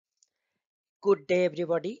Good day,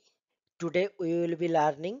 everybody. Today we will be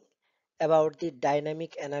learning about the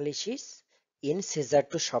dynamic analysis in Scissor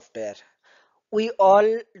to software. We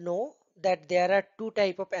all know that there are two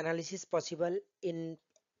type of analysis possible in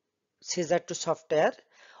Scissor to software.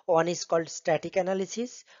 One is called static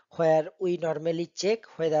analysis, where we normally check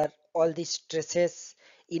whether all the stresses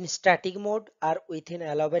in static mode are within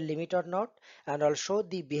allowable limit or not, and also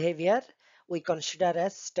the behavior we consider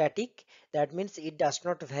as static. That means it does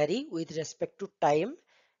not vary with respect to time.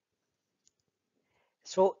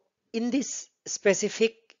 So in this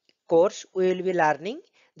specific course, we will be learning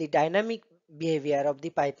the dynamic behavior of the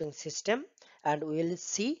piping system, and we will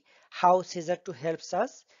see how Scissor 2 helps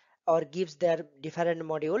us or gives their different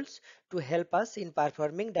modules to help us in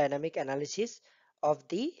performing dynamic analysis of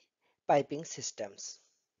the piping systems.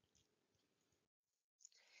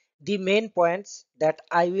 The main points that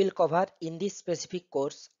I will cover in this specific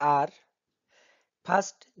course are: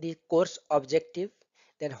 first, the course objective,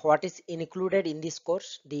 then what is included in this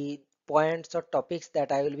course, the points or topics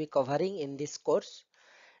that I will be covering in this course,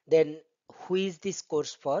 then who is this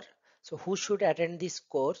course for, so who should attend this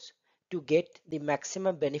course to get the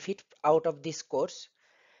maximum benefit out of this course.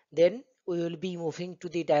 Then we will be moving to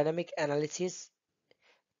the dynamic analysis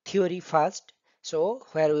theory first, so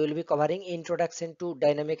where we will be covering introduction to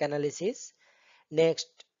dynamic analysis. Next,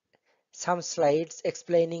 some slides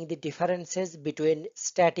explaining the differences between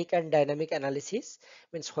static and dynamic analysis,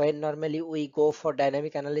 means when normally we go for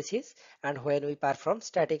dynamic analysis and when we perform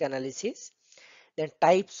static analysis. Then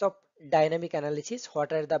types of dynamic analysis,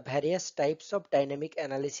 what are the various types of dynamic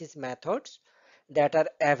analysis methods that are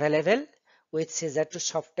available with Scissor to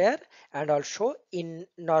software, and also in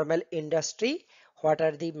normal industry what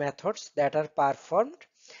are the methods that are performed.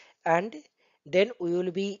 And then we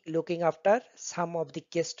will be looking after some of the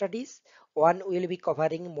case studies. One will be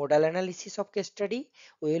covering modal analysis of case study.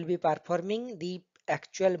 We will be performing the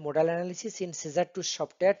actual modal analysis in Scissor to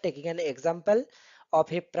software, taking an example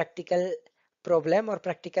of a practical problem or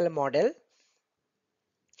practical model.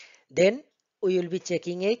 Then we will be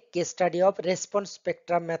checking a case study of response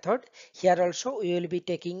spectrum method. Here also we will be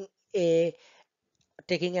taking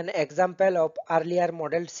an example of earlier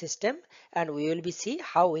model system, and we will be see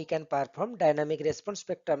how we can perform dynamic response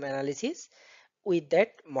spectrum analysis with that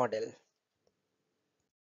model.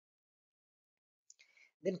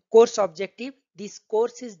 Then course objective. This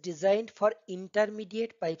course is designed for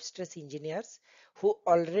intermediate pipe stress engineers who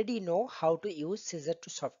already know how to use Scissor to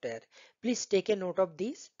software. Please take a note of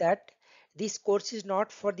this, that this course is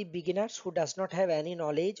not for the beginners who does not have any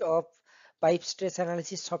knowledge of pipe stress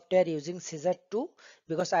analysis software using Scissor 2,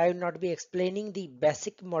 because I will not be explaining the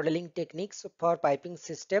basic modeling techniques for piping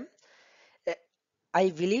system. Uh, I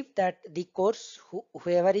believe that the course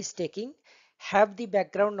whoever is taking have the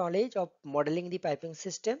background knowledge of modeling the piping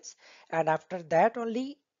systems, and after that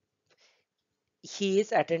only he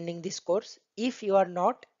is attending this course. If you are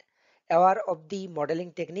not aware of the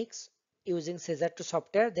modeling techniques using Scissor to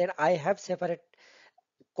software, then I have separate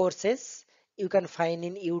courses you can find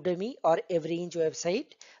in Udemy or EveryEng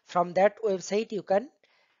website. From that website you can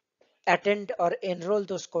attend or enroll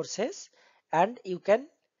those courses, and you can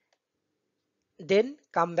then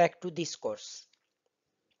come back to this course.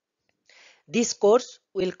 This course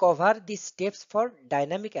will cover the steps for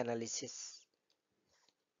dynamic analysis.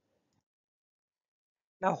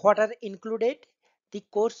 Now, what are included? The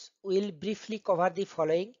course will briefly cover the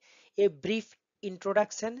following: a brief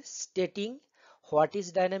introduction stating what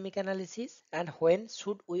is dynamic analysis and when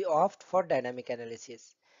should we opt for dynamic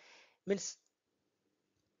analysis. Means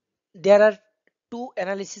there are two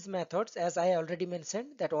analysis methods, as I already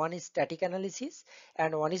mentioned, that one is static analysis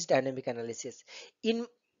and one is dynamic analysis. In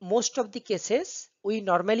most of the cases, we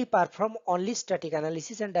normally perform only static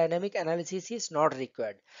analysis and dynamic analysis is not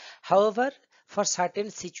required. However, for certain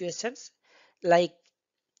situations like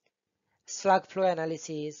slug flow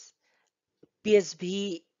analysis,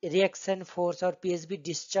 PSV reaction force or PSV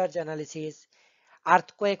discharge analysis,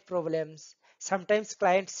 earthquake problems, sometimes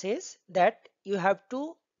client says that you have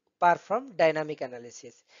to perform dynamic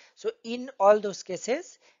analysis. So in all those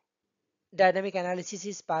cases, dynamic analysis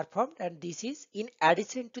is performed, and this is in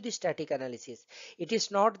addition to the static analysis. It is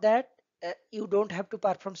not that you don't have to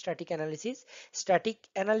perform static analysis. Static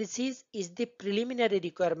analysis is the preliminary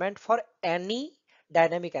requirement for any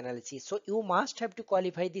dynamic analysis. So you must have to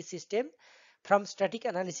qualify the system from static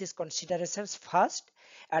analysis considerations first,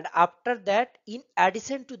 and after that, in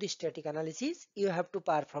addition to the static analysis, you have to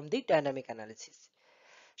perform the dynamic analysis.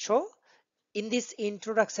 So in this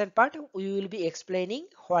introduction part, we will be explaining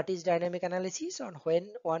what is dynamic analysis and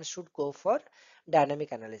when one should go for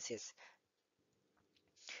dynamic analysis.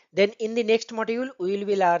 Then in the next module, we will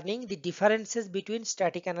be learning the differences between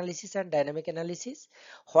static analysis and dynamic analysis.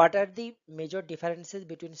 What are the major differences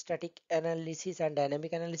between static analysis and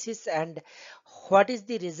dynamic analysis, and what is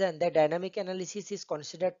the reason that dynamic analysis is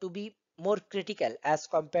considered to be more critical as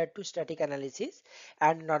compared to static analysis,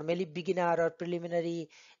 and normally beginner or preliminary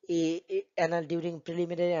during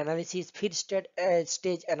preliminary analysis,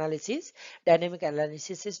 stage analysis, dynamic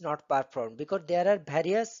analysis is not performed because there are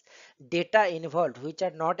various data involved which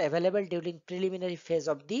are not available during preliminary phase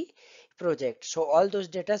of the project. So all those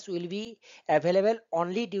data will be available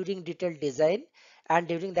only during detailed design, and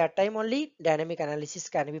during that time only dynamic analysis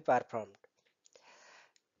can be performed.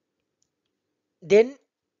 Then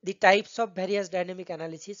the types of various dynamic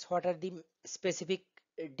analysis, what are the specific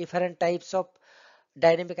different types of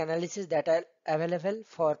dynamic analysis that are available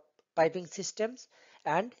for piping systems,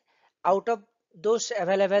 and out of those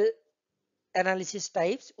available analysis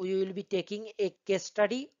types, we will be taking a case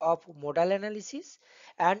study of modal analysis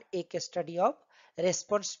and a case study of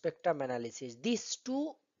response spectrum analysis. These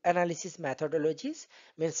two analysis methodologies,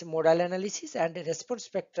 means modal analysis and response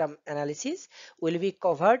spectrum analysis, will be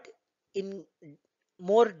covered in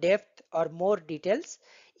more depth or more details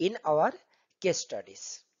in our case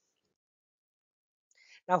studies.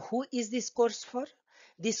 Now, who is this course for?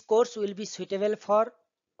 This course will be suitable for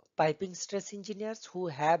piping stress engineers who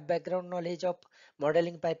have background knowledge of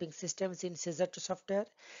modeling piping systems in Scissor to software.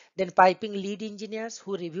 Then piping lead engineers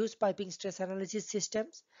who reviews piping stress analysis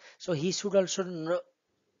systems. So he should also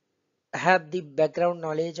have the background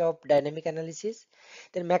knowledge of dynamic analysis.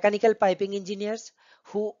 Then mechanical piping engineers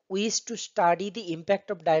who wish to study the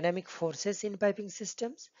impact of dynamic forces in piping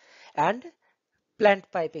systems, and plant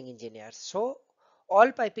piping engineers. So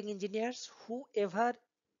all piping engineers, whoever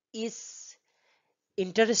is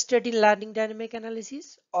interested in learning dynamic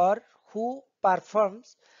analysis or who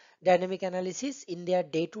performs dynamic analysis in their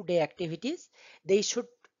day-to-day activities, they should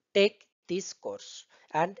take this course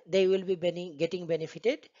and they will be getting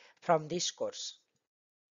benefited from this course.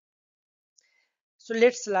 So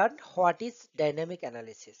let's learn what is dynamic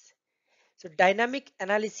analysis. So dynamic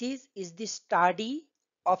analysis is the study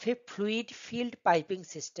of a fluid filled piping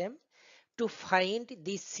system to find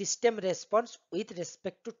the system response with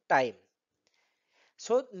respect to time.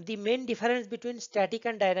 So the main difference between static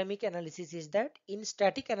and dynamic analysis is that in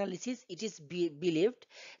static analysis, it is believed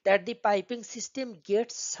that the piping system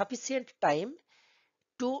gets sufficient time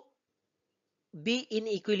to be in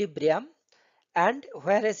equilibrium, and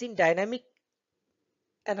whereas in dynamic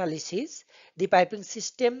analysis, the piping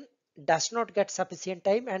system does not get sufficient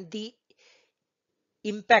time and the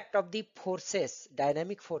impact of the forces,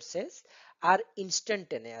 dynamic forces, are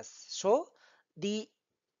instantaneous. So the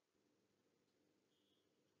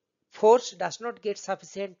force does not get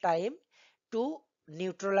sufficient time to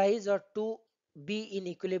neutralize or to be in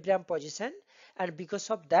equilibrium position, and because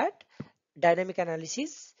of that dynamic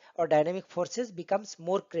analysis or dynamic forces becomes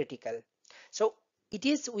more critical. So it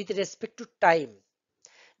is with respect to time.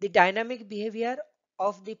 The dynamic behavior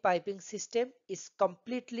of the piping system is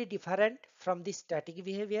completely different from the static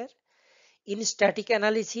behavior. In static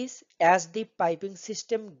analysis, as the piping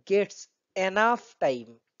system gets enough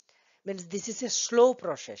time, means this is a slow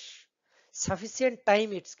process, sufficient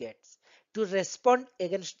time it gets to respond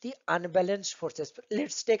against the unbalanced forces.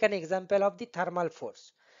 Let's take an example of the thermal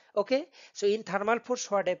force. Okay, so in thermal force,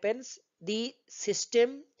 what happens, the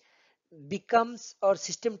system becomes, or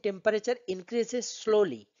system temperature increases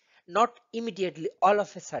slowly, not immediately all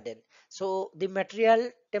of a sudden. So the material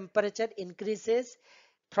temperature increases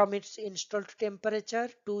from its installed temperature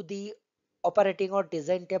to the operating or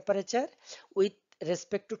design temperature. With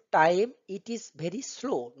respect to time, it is very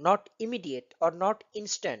slow, not immediate or not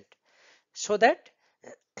instant, so that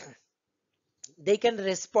they can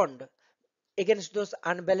respond against those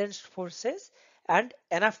unbalanced forces and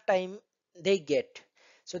enough time they get.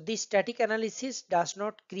 So this static analysis does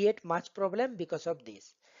not create much problem because of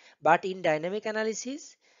this. But in dynamic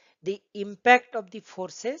analysis, the impact of the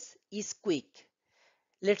forces is quick.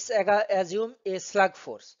 Let's assume a slug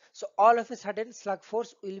force. So all of a sudden slug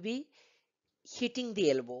force will be hitting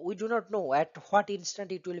the elbow. We do not know at what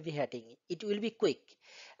instant it will be hitting. It will be quick.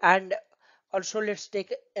 And also let's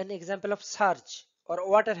take an example of surge or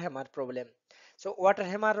water hammer problem. So water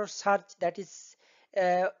hammer or surge, that is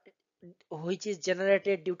which is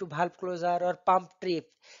generated due to valve closure or pump trip.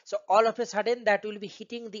 So all of a sudden that will be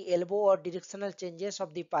hitting the elbow or directional changes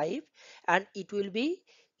of the pipe, and it will be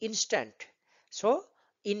instant. So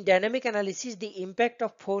in dynamic analysis, the impact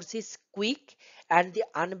of force is quick and the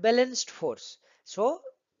unbalanced force. So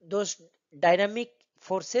those dynamic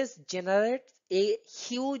forces generate a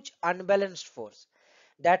huge unbalanced force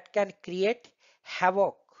that can create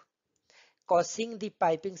havoc causing the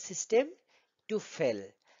piping system to fail.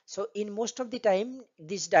 So in most of the time,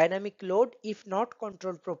 this dynamic load, if not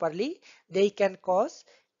controlled properly, they can cause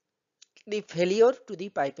the failure to the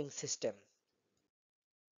piping system.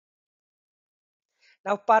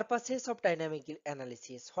 Now, purposes of dynamic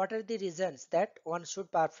analysis. What are the reasons that one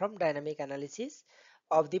should perform dynamic analysis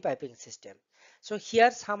of the piping system? So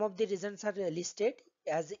here some of the reasons are listed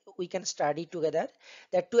as we can study together,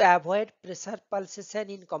 that to avoid pressure pulsation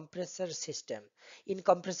in compressor system. In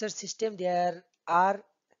compressor system there are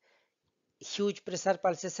huge pressure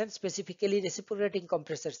pulsation, specifically reciprocating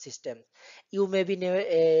compressor system. You may be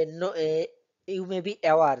you may be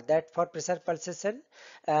aware that for pressure pulsation,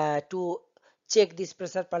 to check this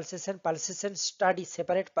pressure pulsation study,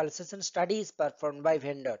 separate pulsation study is performed by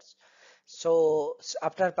vendors. So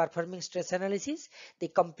after performing stress analysis, the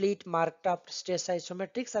complete marked up stress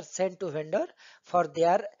isometrics are sent to vendor for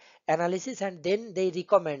their analysis, and then they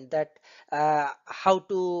recommend that how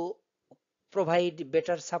to provide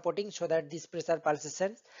better supporting so that these pressure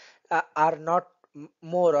pulsations are not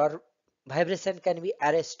more, or vibration can be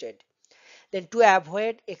arrested. Then to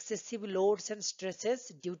avoid excessive loads and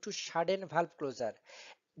stresses due to sudden valve closure.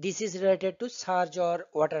 This is related to surge or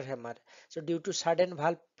water hammer. So due to sudden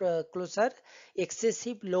valve closure,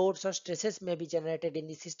 excessive loads or stresses may be generated in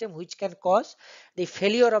the system, which can cause the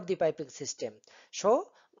failure of the piping system. So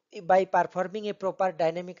by performing a proper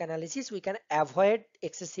dynamic analysis, we can avoid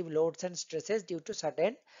excessive loads and stresses due to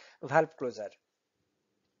sudden valve closure.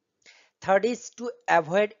 Third is to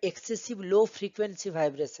avoid excessive low frequency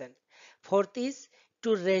vibration. Fourth is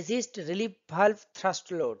to resist relief valve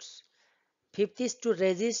thrust loads. Fifth is to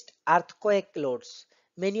resist earthquake loads.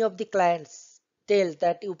 Many of the clients tell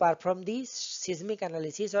that you perform the seismic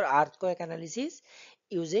analysis or earthquake analysis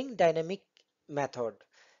using dynamic method.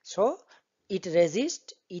 So it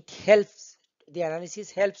helps, the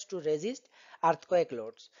analysis helps to resist earthquake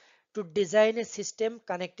loads. To design a system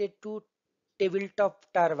connected to tabletop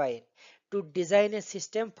turbine, to design a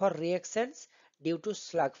system for reactions due to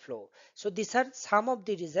slug flow. So these are some of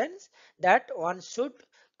the reasons that one should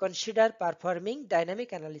consider performing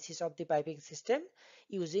dynamic analysis of the piping system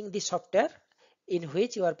using the software in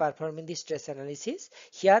which you are performing the stress analysis.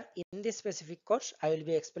 Here in this specific course, I will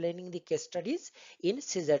be explaining the case studies in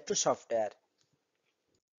Scissor to software.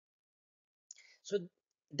 So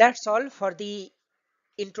that's all for the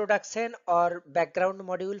introduction or background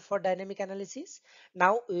module for dynamic analysis.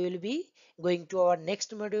 Now we will be going to our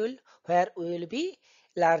next module, where we will be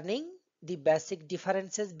learning the basic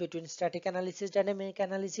differences between static analysis, dynamic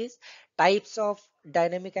analysis, types of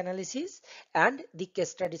dynamic analysis, and the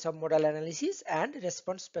case studies of modal analysis and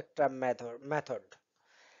response spectrum method.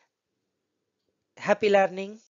 Happy learning.